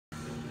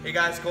Hey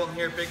guys, Colton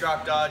here, Big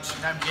Rock Dodge.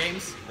 And I'm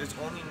James. There's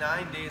only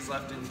 9 days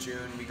left in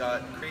June. We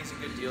got crazy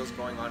good deals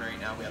going on right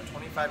now. We have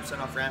 25%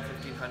 off Ram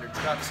 1500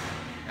 trucks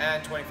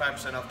and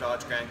 25% off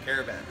Dodge Grand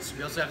Caravans.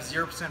 We also have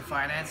 0%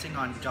 financing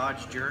on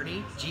Dodge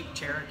Journey, Jeep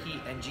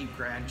Cherokee, and Jeep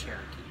Grand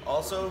Cherokee.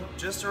 Also,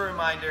 just a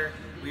reminder,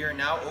 we are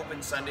now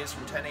open Sundays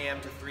from 10 a.m.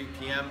 to 3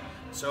 p.m.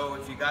 So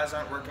if you guys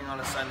aren't working on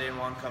a Sunday and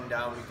want to come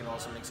down, we can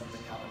also make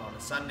something happen on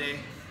a Sunday.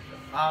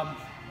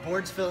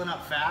 Board's filling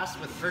up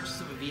fast. With the purchase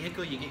of a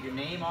vehicle, you get your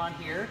name on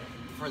here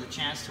for the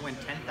chance to win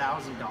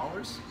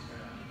 $10,000.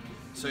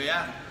 So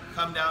yeah,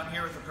 come down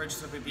here with the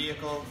purchase of a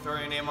vehicle, throw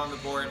your name on the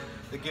board.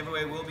 The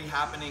giveaway will be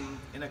happening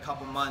in a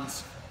couple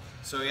months.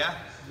 So yeah,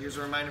 here's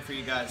a reminder for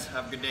you guys.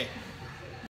 Have a good day.